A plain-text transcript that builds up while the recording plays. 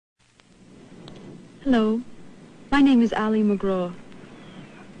Hello, my name is Allie McGraw.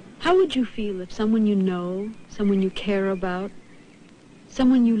 How would you feel if someone you know, someone you care about,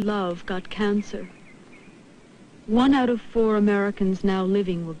 someone you love got cancer? 1 out of 4 Americans now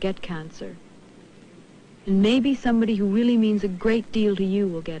living will get cancer. And maybe somebody who really means a great deal to you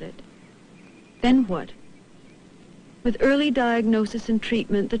will get it. Then what? With early diagnosis and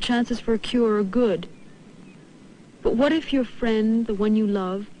treatment, the chances for a cure are good. But what if your friend, the one you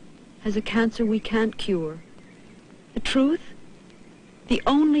love, has a cancer we can't cure? The truth? The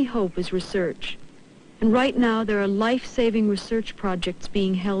only hope is research. And right now there are life-saving research projects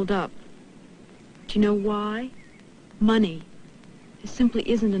being held up. Do you know why? Money. There simply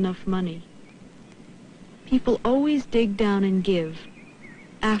isn't enough money. People always dig down and give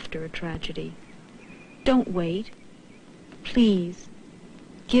after a tragedy. Don't wait. Please,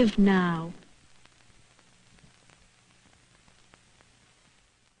 give now.